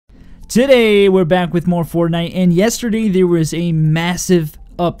Today we're back with more Fortnite, and yesterday there was a massive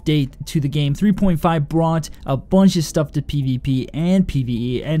update to the game. 3.5 brought a bunch of stuff to PvP and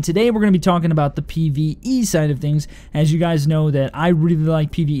PVE, and today we're going to be talking about the PVE side of things. As you guys know that I really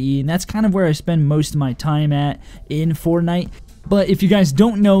like PVE, and that's kind of where I spend most of my time at in Fortnite. But if you guys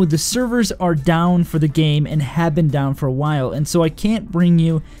don't know, the servers are down for the game and have been down for a while, and so I can't bring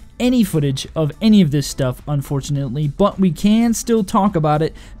you any footage of any of this stuff, unfortunately, but we can still talk about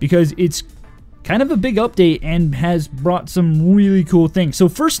it because it's kind of a big update and has brought some really cool things. So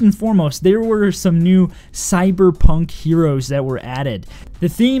first and foremost, there were some new cyberpunk heroes that were added. The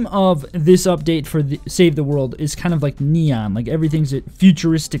theme of this update for Save the World is kind of like neon, like everything's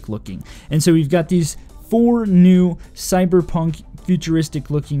futuristic looking. And so we've got these 4 new cyberpunk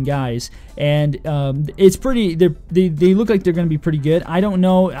futuristic looking guys, and it's pretty, they look like they're gonna be pretty good. I don't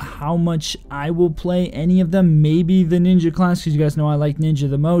know how much I will play any of them, maybe the ninja class, because you guys know I like ninja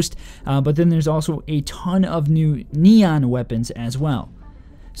the most, but then there's also a ton of new neon weapons as well.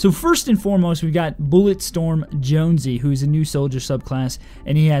 So first and foremost, we got Bulletstorm Jonesy, who's a new soldier subclass,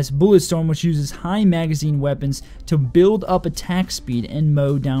 and he has Bulletstorm, which uses high magazine weapons to build up attack speed and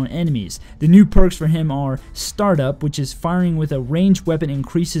mow down enemies. The new perks for him are Startup, which is firing with a ranged weapon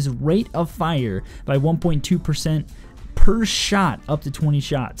increases rate of fire by 1.2% per shot up to 20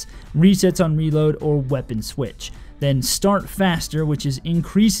 shots, resets on reload or weapon switch. Then Start Faster, which is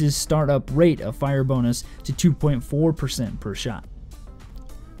increases startup rate of fire bonus to 2.4% per shot.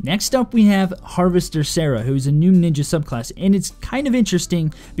 Next up we have Harvester Sarah, who's a new ninja subclass, and it's kind of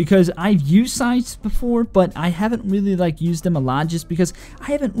interesting because I've used sights before, but I haven't really used them a lot just because I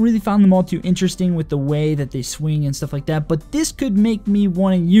haven't really found them all too interesting with the way that they swing and stuff like that. But this could make me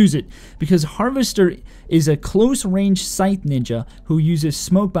want to use it because Harvester is a close range sight ninja who uses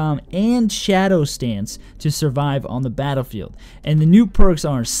smoke bomb and shadow stance to survive on the battlefield. And the new perks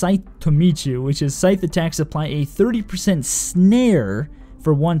are Sight to Meet You, which is scythe attacks apply a 30% snare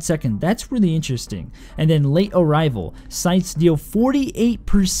for 1 second. That's really interesting. And then Late Arrival. Sights deal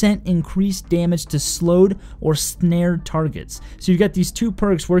 48% increased damage to slowed or snared targets. So you've got these 2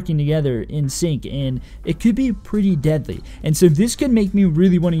 perks working together in sync, and it could be pretty deadly. And so this could make me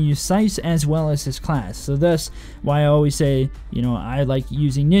really want to use sights as well as his class. So that's why I always say, you know, I like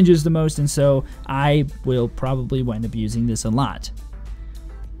using ninjas the most, and so I will probably wind up using this a lot.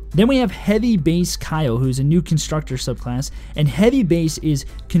 Then we have Heavy Base Kyle, who's a new constructor subclass, and Heavy Base is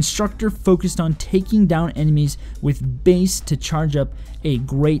constructor focused on taking down enemies with base to charge up a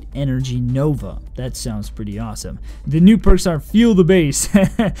great energy nova. That sounds pretty awesome. The new perks are Feel the Base.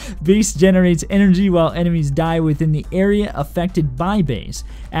 Base generates energy while enemies die within the area affected by base.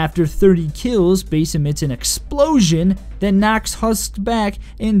 After 30 kills, base emits an explosion that knocks husks back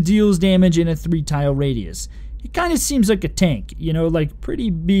and deals damage in a 3-tile radius. It kind of seems like a tank, you know, like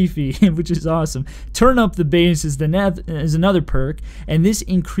pretty beefy, which is awesome. Turn Up the Base is another perk, and this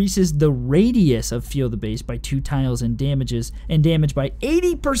increases the radius of Feel the Base by 2 tiles and damage by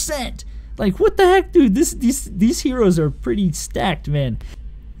 80%. Like, what the heck, dude? These heroes are pretty stacked, man.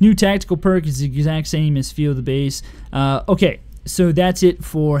 New tactical perk is the exact same as Feel the Base. Okay, so that's it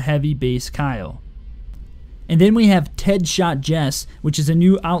for Heavy Base Kyle. And then we have Ted Shot Jess, which is a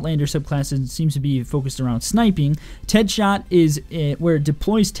new Outlander subclass and seems to be focused around sniping. Ted Shot is where it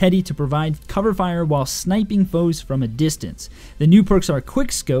deploys Teddy to provide cover fire while sniping foes from a distance. The new perks are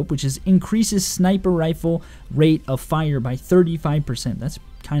Quick Scope, which is increases sniper rifle rate of fire by 35%. That's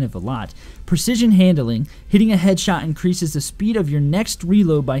kind of a lot. Precision Handling, hitting a headshot increases the speed of your next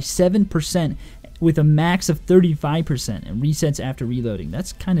reload by 7% with a max of 35% and resets after reloading.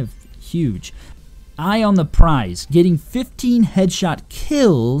 That's kind of huge. Eye on the Prize, getting 15 headshot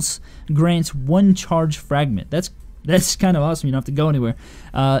kills grants 1 charge fragment. That's kind of awesome. You don't have to go anywhere.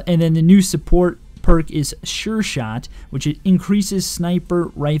 And then the new support perk is Sure Shot, which increases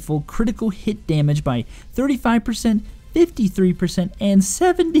sniper rifle critical hit damage by 35%, 53%, and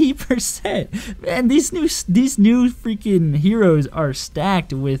 70%. Man, these new freaking heroes are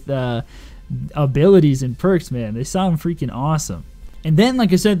stacked with abilities and perks, man. They sound freaking awesome. And then,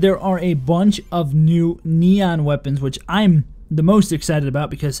 like I said, there are a bunch of new neon weapons, which I'm the most excited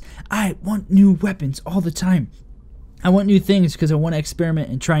about because I want new weapons all the time. I want new things because I want to experiment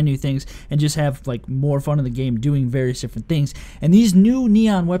and try new things and just have like more fun in the game doing various different things. And these new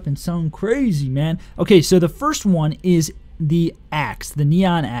neon weapons sound crazy, man. Okay, so the first one is the axe, the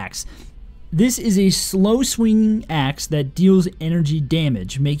neon axe. This is a slow swinging axe that deals energy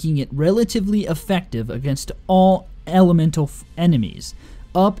damage, making it relatively effective against all elemental enemies.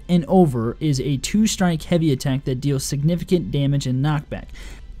 Up and Over is a 2-strike heavy attack that deals significant damage and knockback.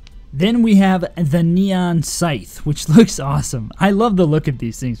 Then we have the Neon Scythe, which looks awesome. I love the look of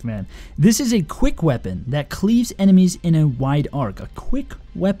these things, man. This is a quick weapon that cleaves enemies in a wide arc. A quick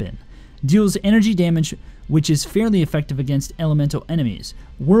weapon. Deals energy damage, which is fairly effective against elemental enemies.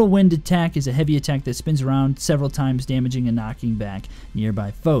 Whirlwind attack is a heavy attack that spins around several times, damaging and knocking back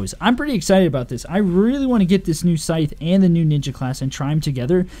nearby foes. I'm pretty excited about this. I really want to get this new Scythe and the new Ninja class and try them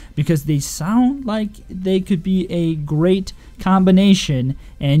together because they sound like they could be a great combination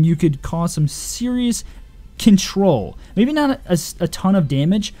and you could cause some serious control. Maybe not a ton of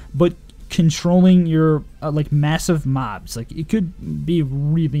damage, but controlling your like massive mobs. Like it could be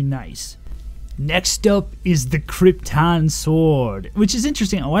really nice. Next up is the Krypton Sword, which is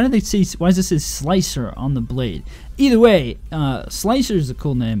interesting. Why does this say Slicer on the blade? Either way, Slicer is a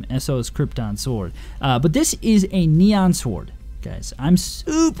cool name, and so is Krypton Sword. But this is a neon sword, guys. I'm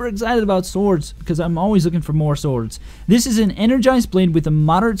super excited about swords because I'm always looking for more swords. This is an energized blade with a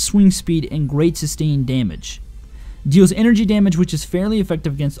moderate swing speed and great sustained damage. Deals energy damage, which is fairly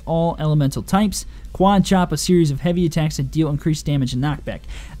effective against all elemental types. Quad Chop, a series of heavy attacks that deal increased damage and knockback.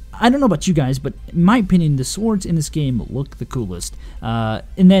 I don't know about you guys, but in my opinion, the swords in this game look the coolest.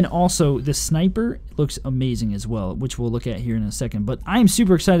 And then also, the sniper looks amazing as well, which we'll look at here in a second. But I'm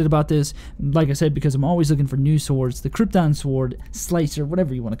super excited about this, like I said, because I'm always looking for new swords. The Krypton Sword, Slicer,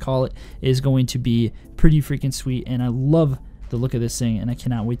 whatever you want to call it, is going to be pretty freaking sweet. And I love the look of this thing, and I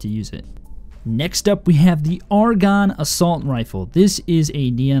cannot wait to use it. Next up, we have the Argon Assault Rifle. This is a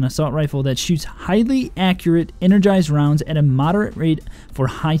neon assault rifle that shoots highly accurate, energized rounds at a moderate rate for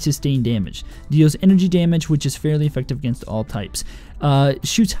high sustained damage. Deals energy damage, which is fairly effective against all types.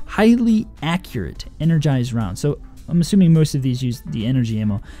 Shoots highly accurate, energized rounds. So I'm assuming most of these use the energy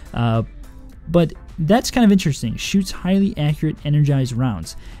ammo. But that's kind of interesting. Shoots highly accurate, energized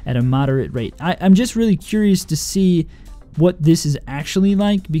rounds at a moderate rate. I'm just really curious to see what this is actually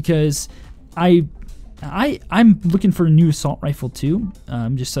like because I'm looking for a new assault rifle too.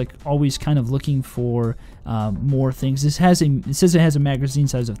 I'm just like always kind of looking for more things. It says it has a magazine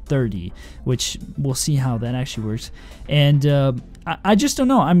size of 30, which we'll see how that actually works. And I just don't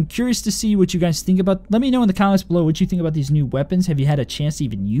know. I'm curious to see what you guys think about. Let me know in the comments below what you think about these new weapons. Have you had a chance to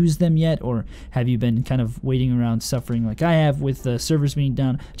even use them yet, or have you been kind of waiting around suffering like I have with servers being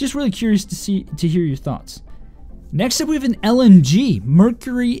down? Just really curious to hear your thoughts. Next up, we have an LMG,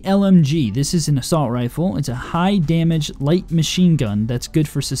 Mercury LMG. This is an assault rifle. It's a high damage light machine gun that's good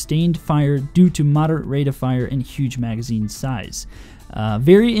for sustained fire due to moderate rate of fire and huge magazine size.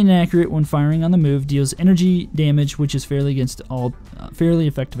 Very inaccurate when firing on the move. Deals energy damage, which is fairly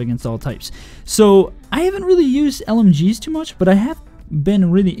effective against all types. So I haven't really used LMGs too much, but I have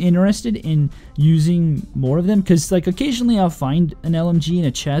been really interested in using more of them because like occasionally I'll find an LMG in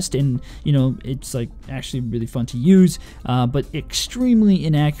a chest and you know it's like actually really fun to use, but extremely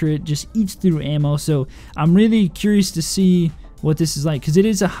inaccurate, just eats through ammo. So I'm really curious to see what this is like because it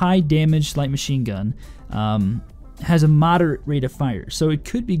is a high damage light machine gun. Has a moderate rate of fire, so it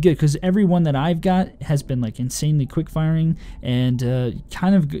could be good because every one that I've got has been like insanely quick firing and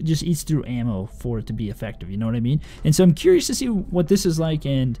kind of just eats through ammo for it to be effective, you know what I mean? And so I'm curious to see what this is like,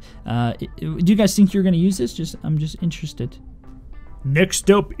 and do you guys think you're going to use this? I'm just interested. Next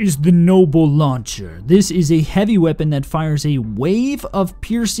up is the Noble Launcher. This is a heavy weapon that fires a wave of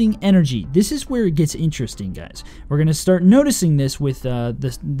piercing energy. This is where it gets interesting, guys. We're going to start noticing this with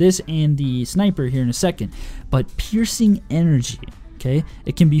this and the sniper here in a second. But piercing energy, okay?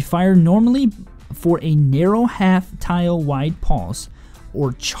 It can be fired normally for a narrow half tile wide pulse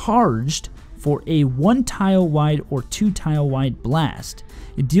or charged for a 1 tile wide or 2 tile wide blast.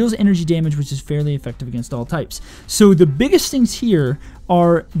 It deals energy damage, which is fairly effective against all types. So the biggest things here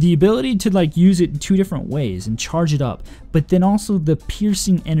are the ability to like use it in 2 different ways and charge it up, but then also the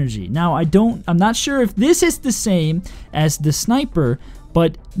piercing energy. Now I'm not sure if this is the same as the sniper,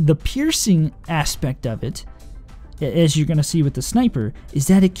 but the piercing aspect of it, as you're gonna see with the sniper, is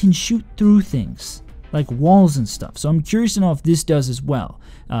that it can shoot through things like walls and stuff. So I'm curious to know if this does as well.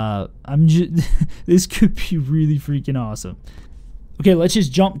 This could be really freaking awesome. Okay, let's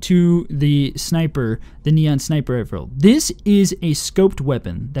just jump to the sniper, the neon sniper rifle. This is a scoped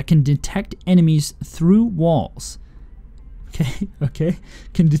weapon that can detect enemies through walls. Okay,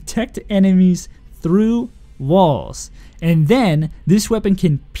 can detect enemies through walls. And then this weapon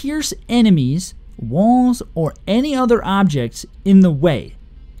can pierce enemies, walls, or any other objects in the way.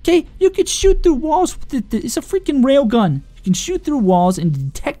 Okay, you could shoot through walls with it. It's a freaking railgun. You can shoot through walls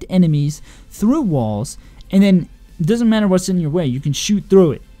and detect enemies through walls, and then it doesn't matter what's in your way, you can shoot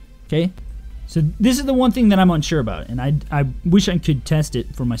through it. Okay, So this is the one thing that I'm unsure about, and I wish I could test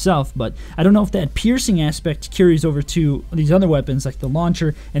it for myself, but I don't know if that piercing aspect carries over to these other weapons like the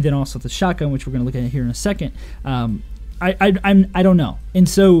launcher and then also the shotgun, which we're going to look at here in a second. I don't know. And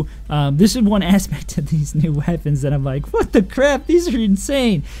so this is one aspect of these new weapons that I'm like, what the crap? These are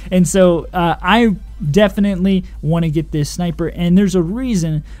insane. And so I definitely want to get this sniper, and there's a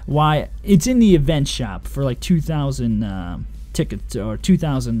reason why it's in the event shop for like 2,000 tickets or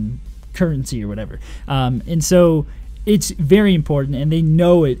 2,000 currency or whatever. And so it's very important, and they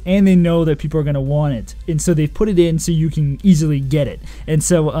know it, and they know that people are going to want it. And so they've put it in so you can easily get it. And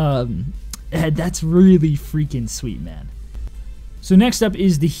so that's really freaking sweet, man. So next up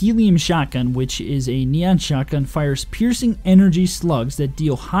is the helium shotgun, which is a neon shotgun, fires piercing energy slugs that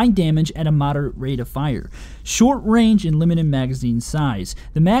deal high damage at a moderate rate of fire. Short range and limited magazine size.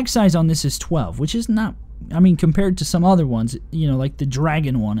 The mag size on this is 12, which is not, I mean, compared to some other ones, you know, like the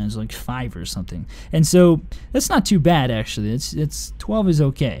dragon one is like 5 or something. And so that's not too bad, actually. It's 12 is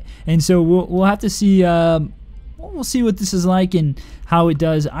okay. And so we'll have to see, we'll see what this is like and how it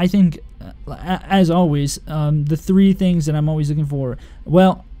does. I think, as always, the 3 things that I'm always looking for,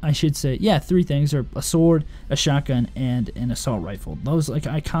 well, I should say, yeah, 3 things are a sword, a shotgun, and an assault rifle. Those, like,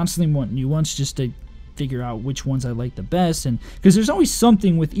 I constantly want new ones just to figure out which ones I like the best, and because there's always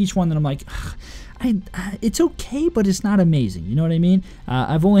something with each one that I'm like, it's okay, but it's not amazing. You know what I mean?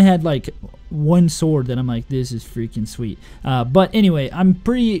 I've only had like one sword that I'm like, this is freaking sweet. But anyway, I'm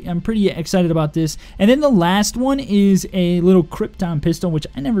pretty excited about this. And then the last one is a little Krypton pistol, which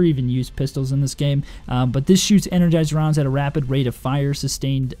I never even used pistols in this game. But this shoots energized rounds at a rapid rate of fire,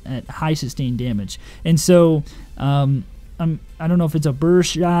 sustained at high sustained damage. And so I don't know if it's a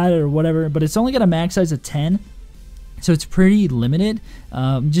burst shot or whatever, but it's only got a mag size of 10. So it's pretty limited.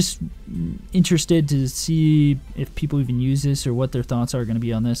 Just interested to see if people even use this or what their thoughts are going to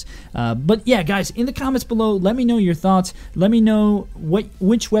be on this. But yeah, guys, in the comments below, let me know your thoughts. Let me know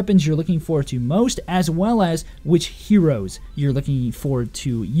which weapons you're looking forward to most, as well as which heroes you're looking forward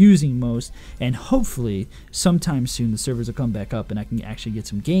to using most. And hopefully, sometime soon, the servers will come back up and I can actually get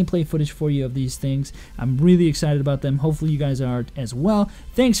some gameplay footage for you of these things. I'm really excited about them. Hopefully, you guys are as well.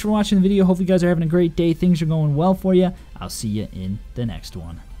 Thanks for watching the video. Hopefully, you guys are having a great day. Things are going well for you. I'll see you in the next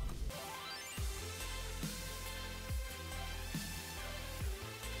one.